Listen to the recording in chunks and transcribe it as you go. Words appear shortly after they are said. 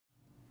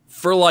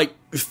For like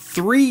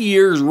 3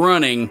 years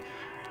running,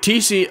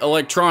 TC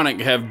Electronic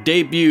have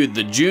debuted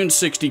the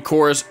June-60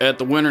 chorus at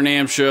the Winter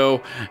NAMM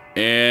show,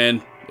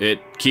 and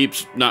it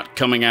keeps not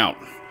coming out.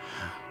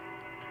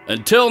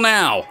 Until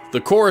now, the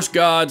chorus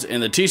gods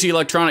and the TC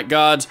Electronic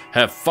gods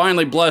have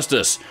finally blessed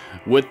us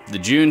with the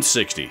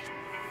June-60.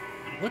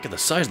 Look at the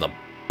size of the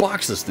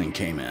box this thing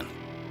came in.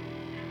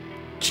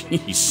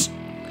 Jeez.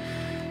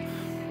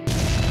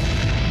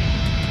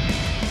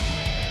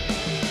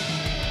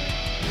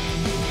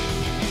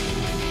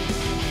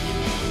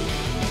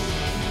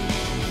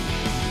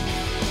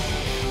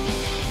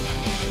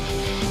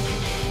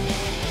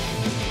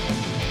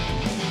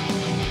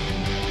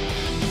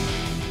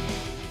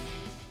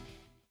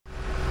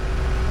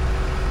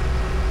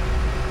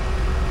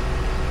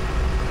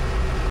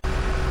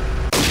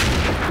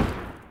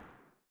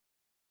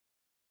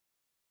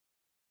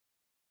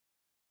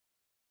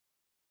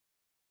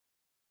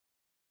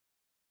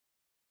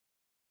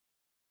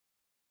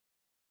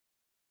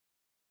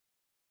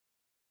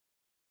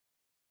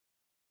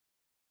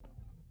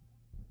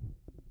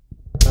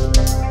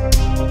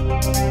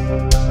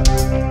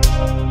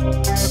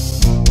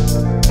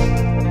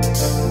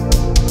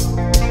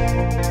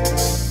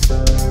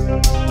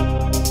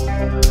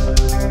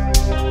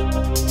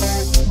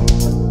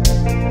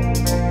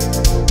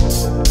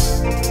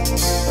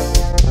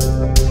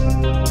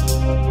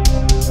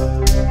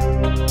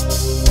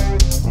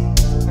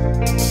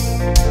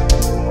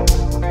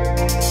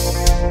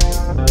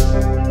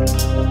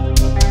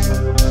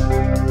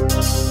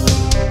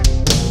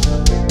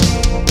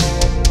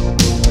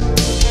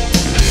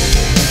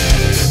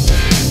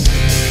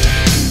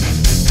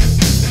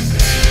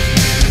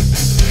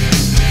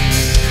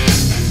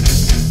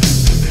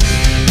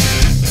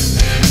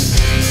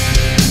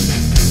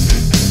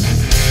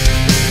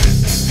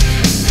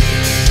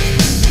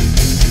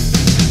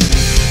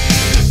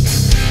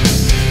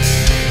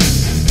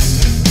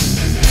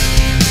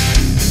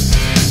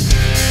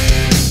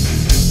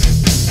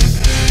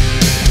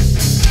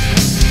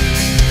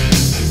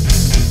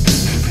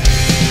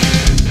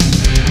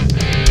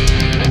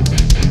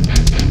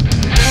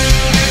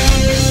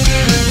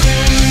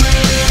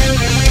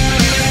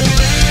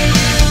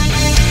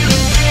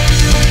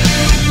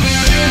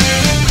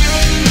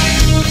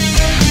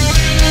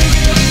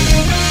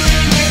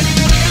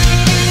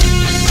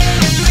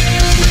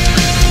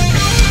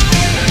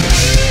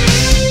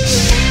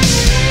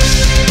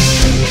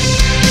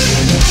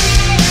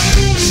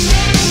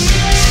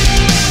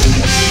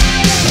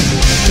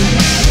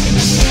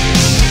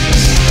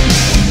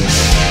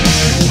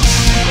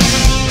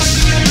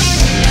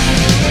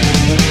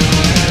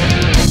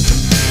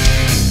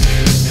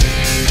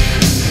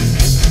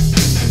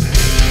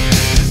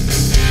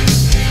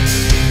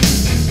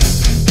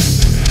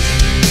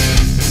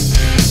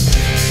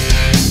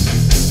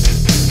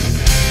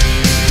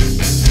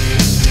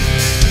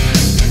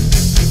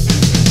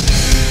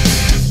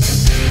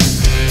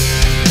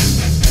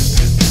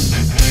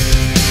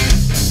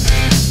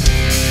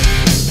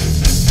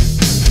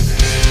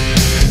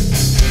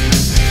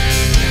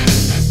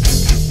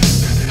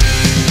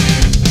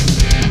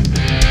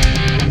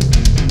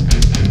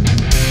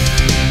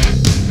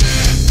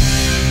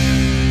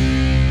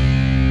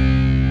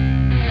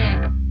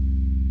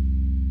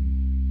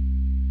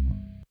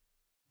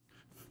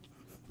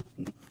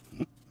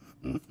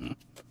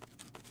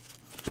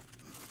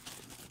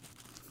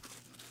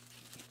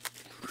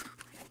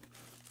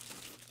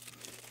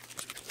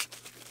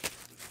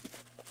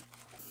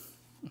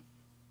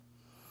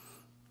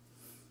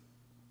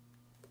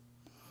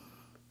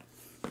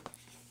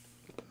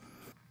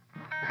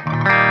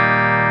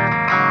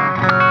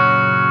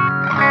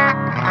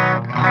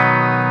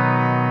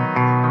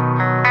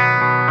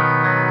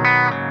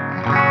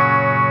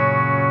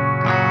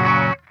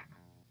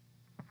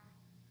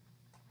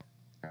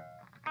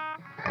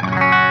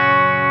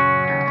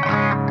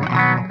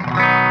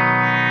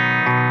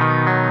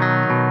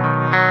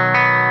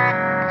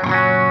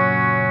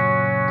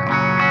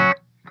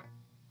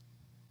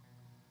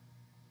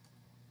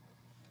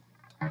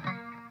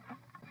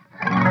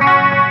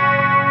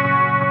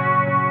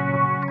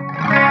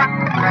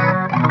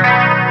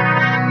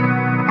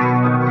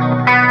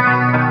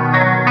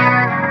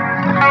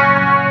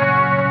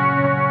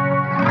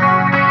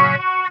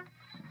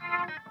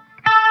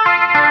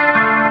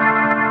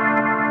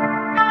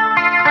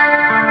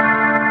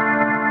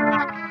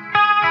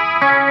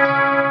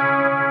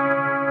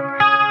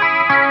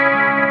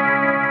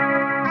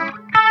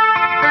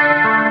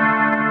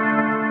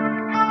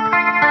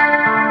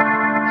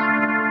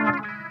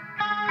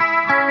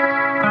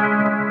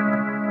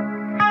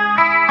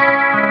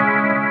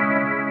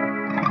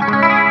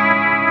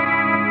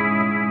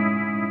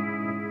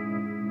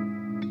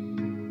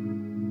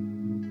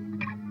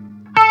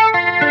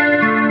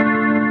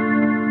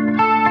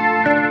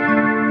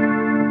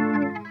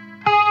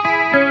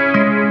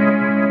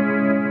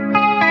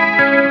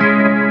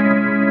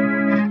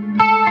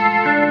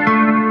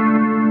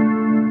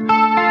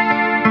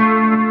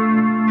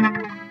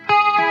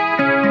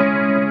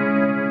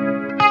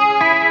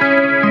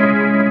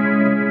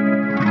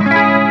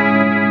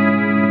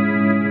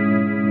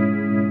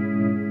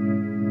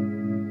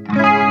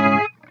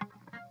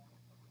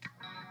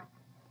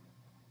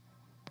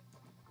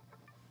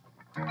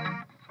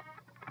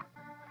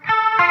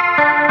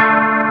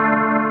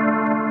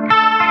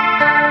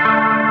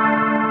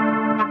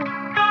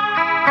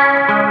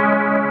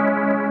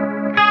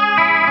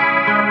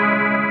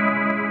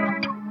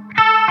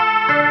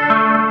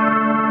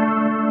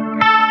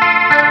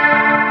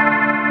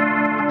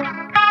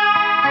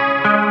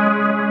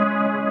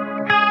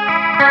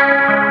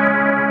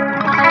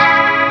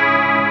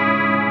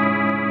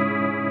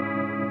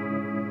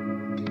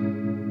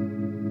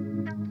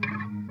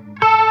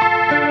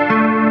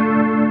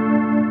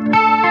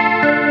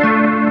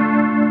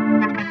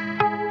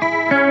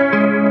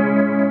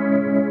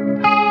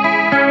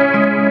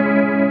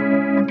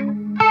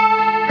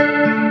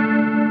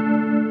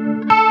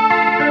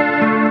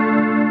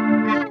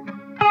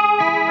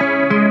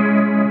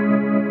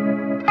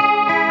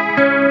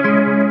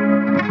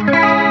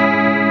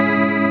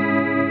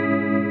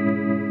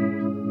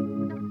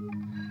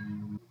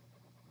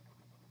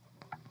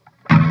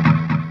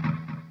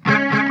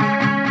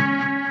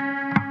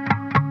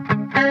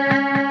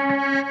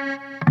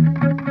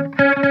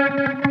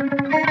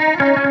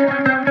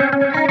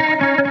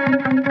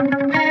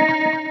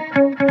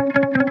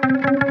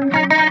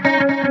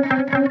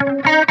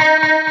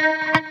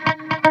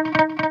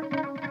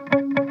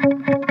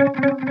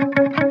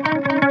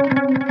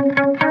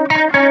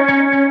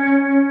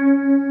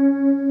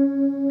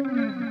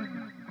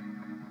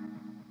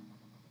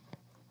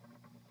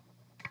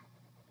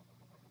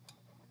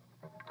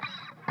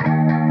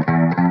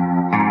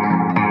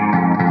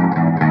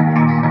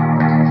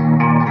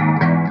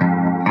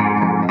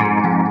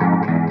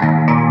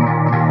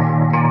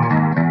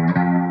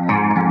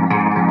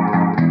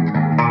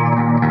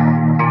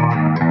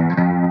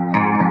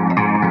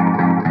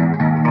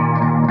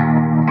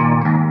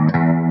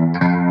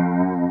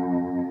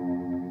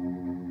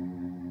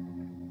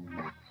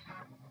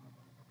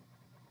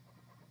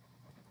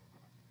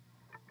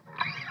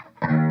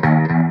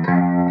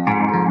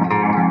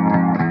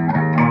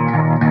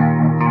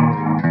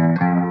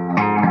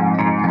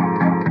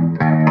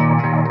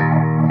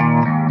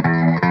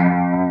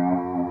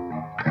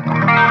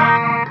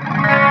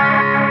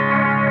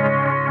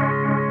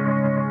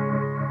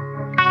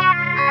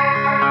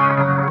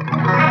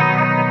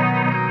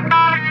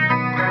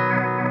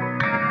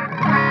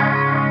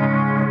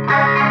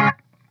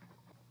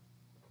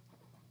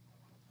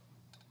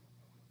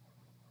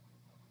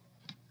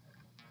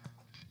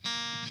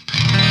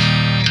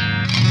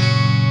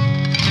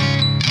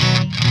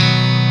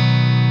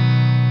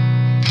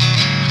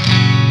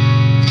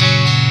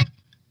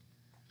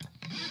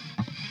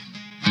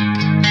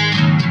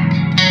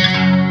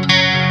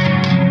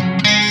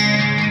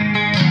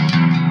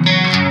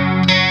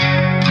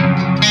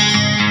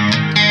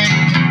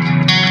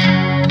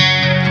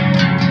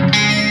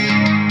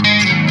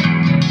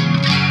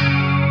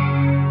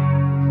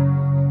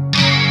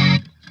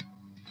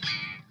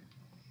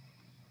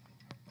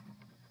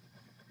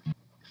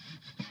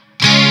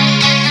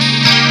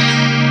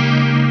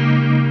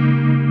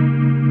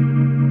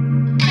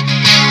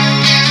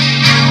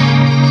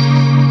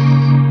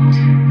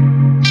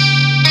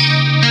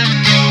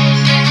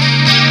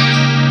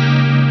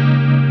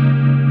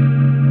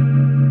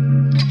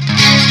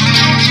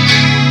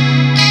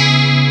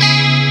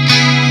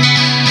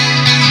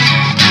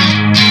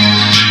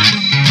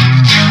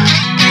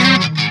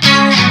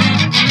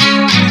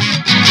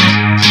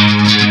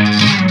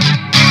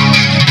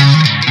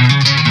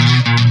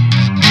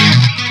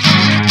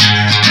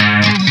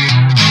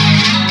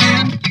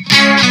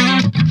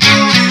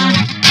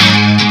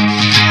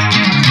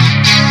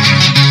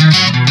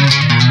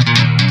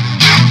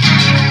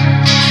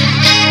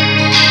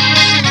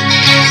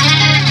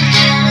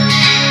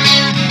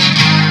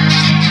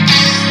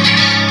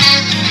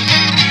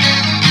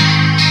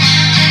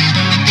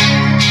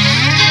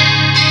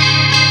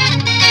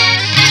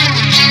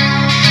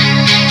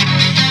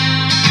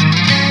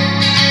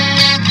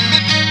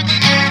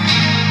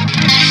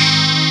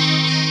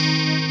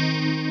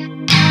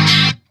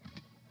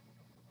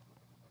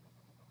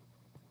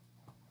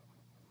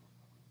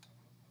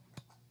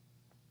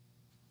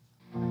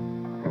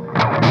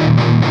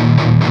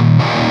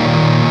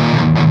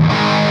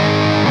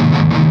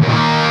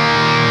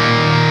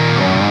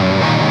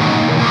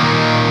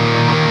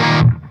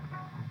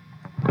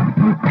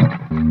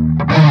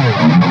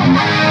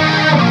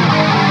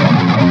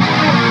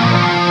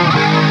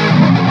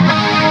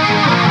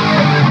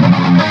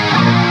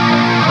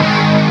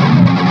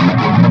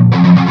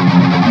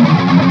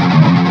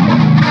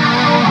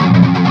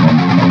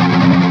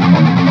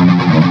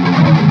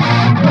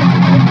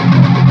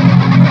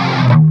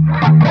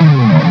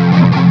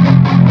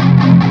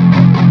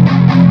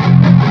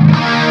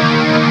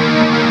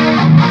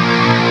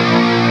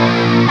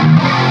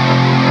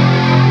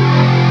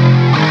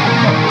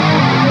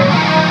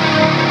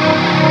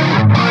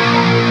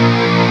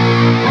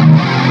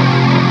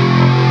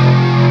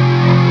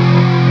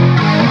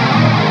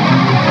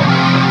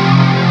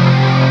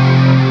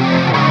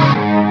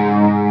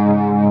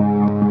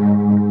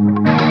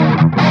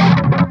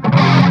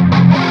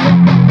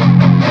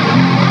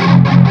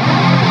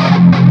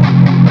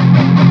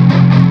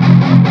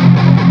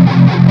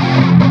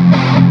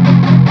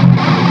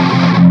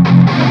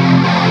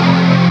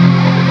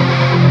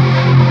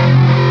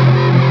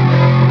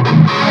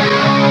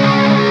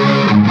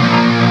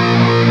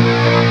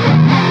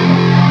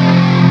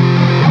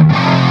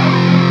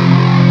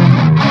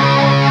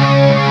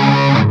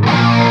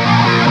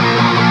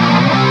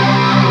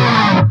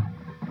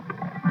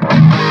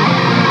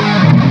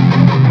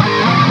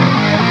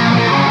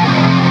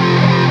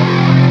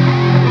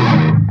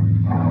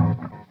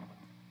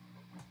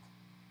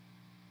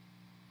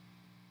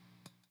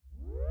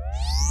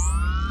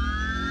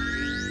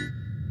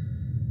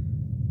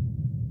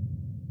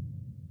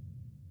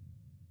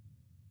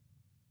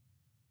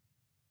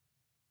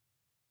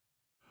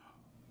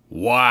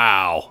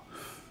 Wow.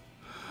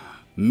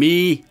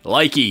 Me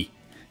likey.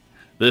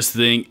 This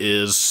thing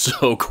is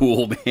so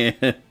cool,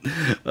 man.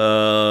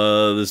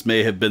 This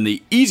may have been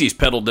the easiest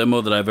pedal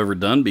demo that I've ever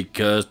done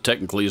because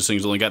technically this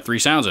thing's only got 3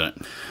 sounds in it.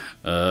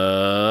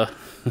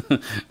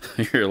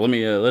 Here,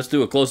 let's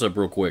do a close-up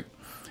real quick,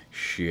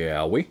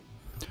 shall we?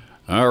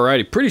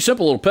 Alrighty, pretty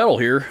simple little pedal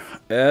here.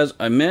 As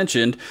I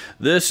mentioned,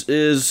 this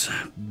is,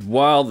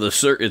 while it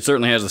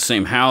certainly has the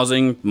same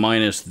housing,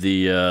 minus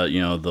the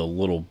the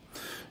little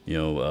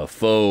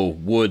faux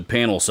wood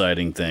panel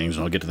siding things,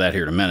 and I'll get to that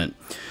here in a minute.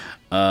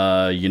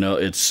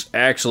 It's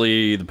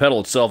actually, the pedal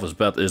itself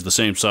is the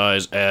same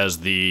size as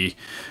the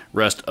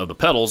rest of the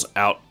pedals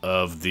out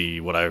of the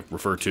what I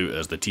refer to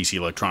as the TC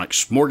Electronic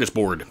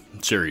Smorgasbord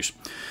series.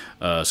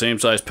 Same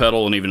size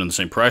pedal and even in the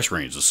same price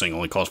range. This thing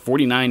only costs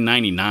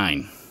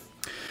 $49.99.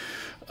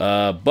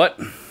 But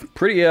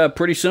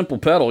pretty simple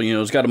pedal.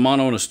 It's got a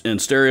mono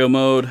and stereo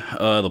mode.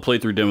 The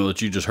playthrough demo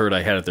that you just heard,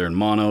 I had it there in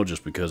mono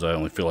just because I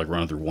only feel like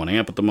running through 1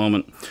 amp at the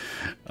moment.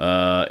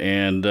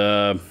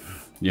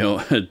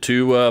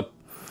 Two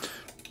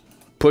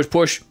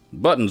push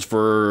buttons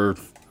for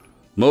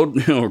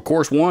mode,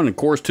 course 1 and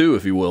course 2,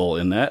 if you will,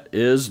 and that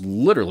is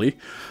literally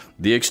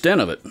the extent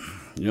of it.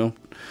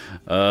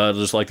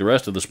 Just like the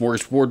rest of the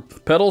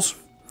smorgasbord pedals,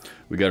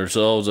 we got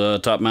ourselves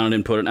top-mounted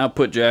input and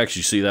output jacks.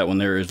 You see that one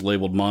there is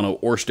labeled mono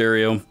or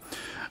stereo,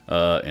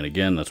 and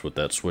again, that's what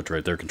that switch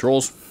right there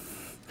controls.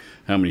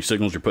 How many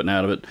signals you're putting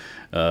out of it.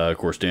 Of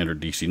course,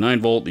 standard DC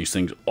 9-volt. These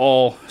things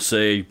all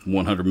say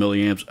 100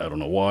 milliamps. I don't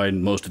know why.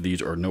 Most of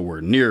these are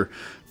nowhere near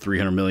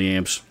 300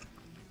 milliamps.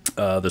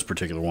 This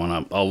particular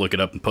one, I'll look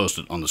it up and post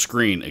it on the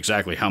screen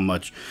exactly how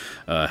many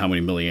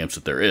milliamps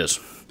that there is.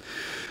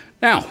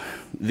 Now,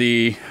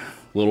 the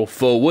little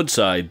faux wood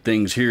side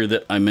things here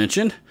that I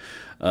mentioned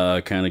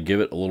kind of give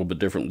it a little bit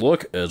different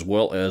look, as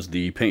well as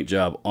the paint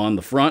job on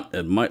the front.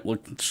 It might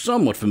look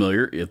somewhat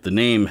familiar if the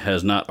name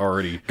has not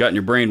already gotten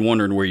your brain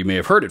wondering where you may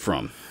have heard it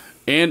from.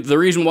 And the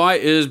reason why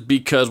is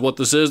because what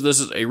this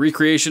is a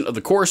recreation of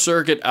the core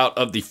circuit out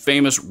of the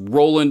famous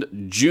Roland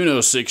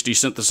Juno-60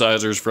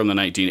 synthesizers from the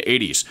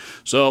 1980s.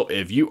 So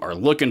if you are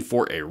looking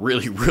for a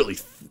really, really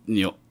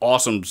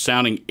awesome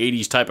sounding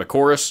 80s type of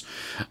chorus,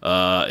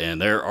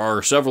 and there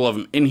are several of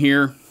them in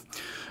here,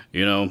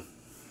 I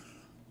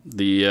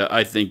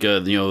think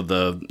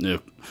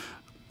the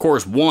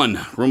chorus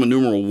 1, Roman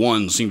numeral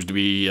 1, seems to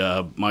be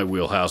my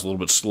wheelhouse, a little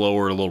bit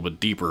slower, a little bit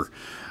deeper.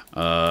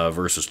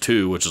 Versus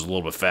 2, which is a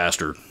little bit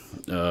faster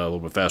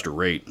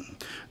rate. And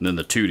then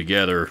the 2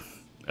 together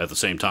at the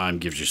same time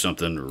gives you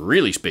something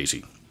really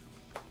spacey.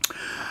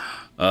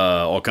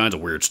 All kinds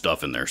of weird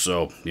stuff in there.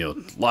 So,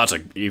 lots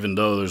of, even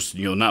though there's,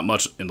 not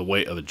much in the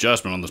way of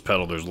adjustment on this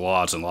pedal, there's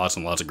lots and lots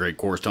and lots of great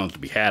chorus tones to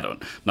be had on.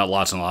 Not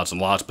lots and lots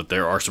and lots, but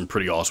there are some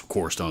pretty awesome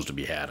chorus tones to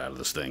be had out of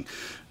this thing.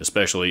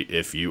 Especially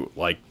if you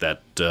like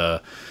that,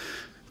 the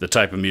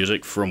type of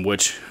music from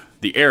which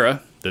the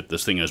era that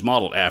this thing is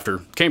modeled after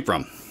came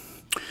from.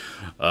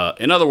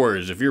 In other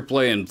words, if you're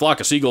playing Flock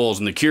of Seagulls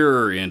and The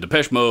Cure and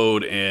Depeche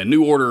Mode and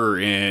New Order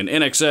and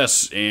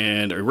NXS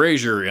and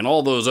Erasure and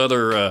all those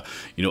other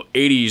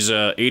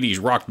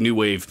 80s rock new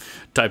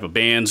wave type of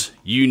bands,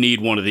 you need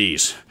one of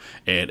these.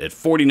 And at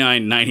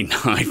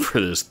 $49.99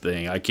 for this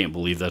thing, I can't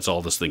believe that's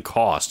all this thing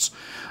costs.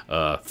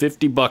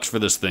 $50 for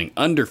this thing,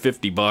 under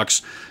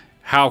 $50.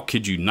 How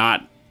could you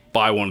not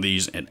buy one of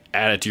these and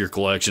add it to your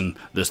collection?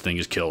 This thing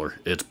is killer.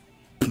 It's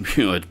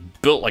it's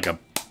built like a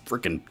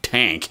freaking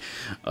tank,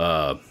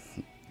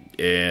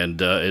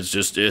 and it's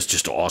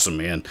just awesome,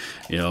 man.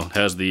 It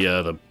has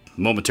the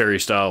momentary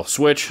style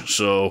switch,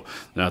 so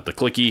not the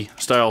clicky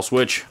style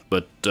switch,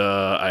 but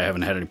I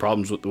haven't had any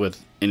problems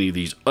with any of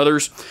these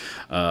others.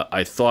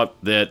 I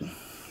thought that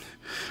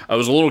I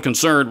was a little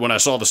concerned when I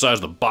saw the size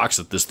of the box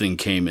that this thing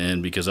came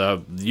in, because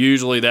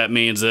usually that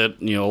means that,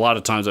 a lot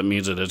of times that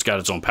means that it's got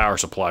its own power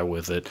supply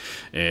with it,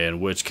 in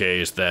which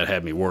case that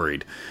had me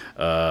worried.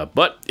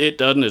 But it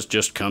doesn't. It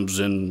just comes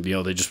in,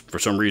 they just, for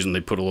some reason,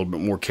 they put a little bit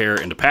more care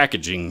into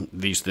packaging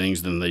these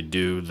things than they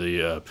do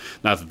the,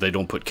 not that they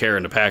don't put care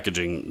into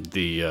packaging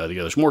the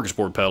other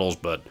smorgasbord pedals,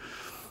 but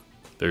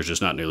there's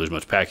just not nearly as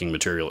much packing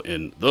material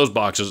in those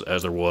boxes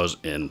as there was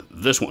in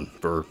this one,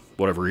 for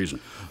whatever reason.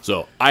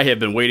 So I have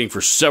been waiting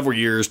for several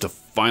years to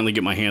finally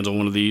get my hands on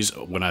one of these.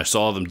 When I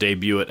saw them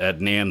debut it at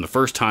NAMM the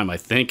first time, I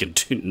think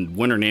in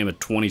Winter NAMM of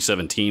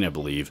 2017, I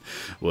believe,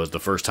 was the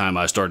first time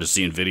I started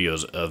seeing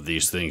videos of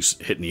these things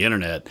hitting the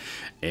internet,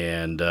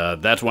 and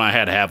that's when I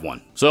had to have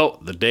one. So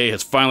the day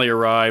has finally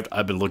arrived.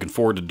 I've been looking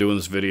forward to doing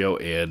this video,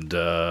 and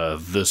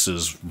this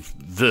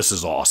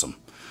is awesome.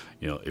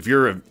 If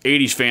you're an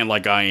 80s fan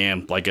like I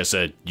am, like I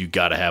said, you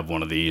got to have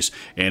one of these.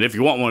 And if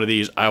you want one of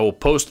these, I will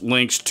post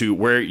links to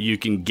where you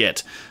can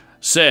get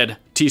said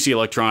TC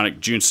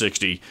Electronic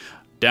June-60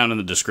 down in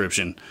the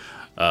description.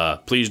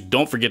 Please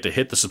don't forget to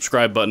hit the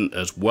subscribe button,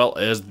 as well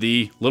as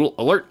the little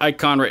alert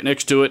icon right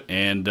next to it,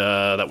 and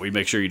that way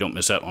make sure you don't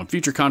miss out on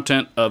future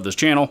content of this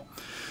channel.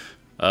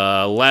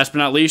 Last but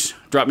not least,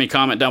 drop me a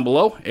comment down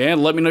below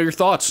and let me know your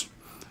thoughts.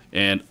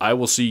 And I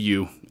will see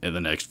you in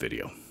the next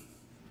video.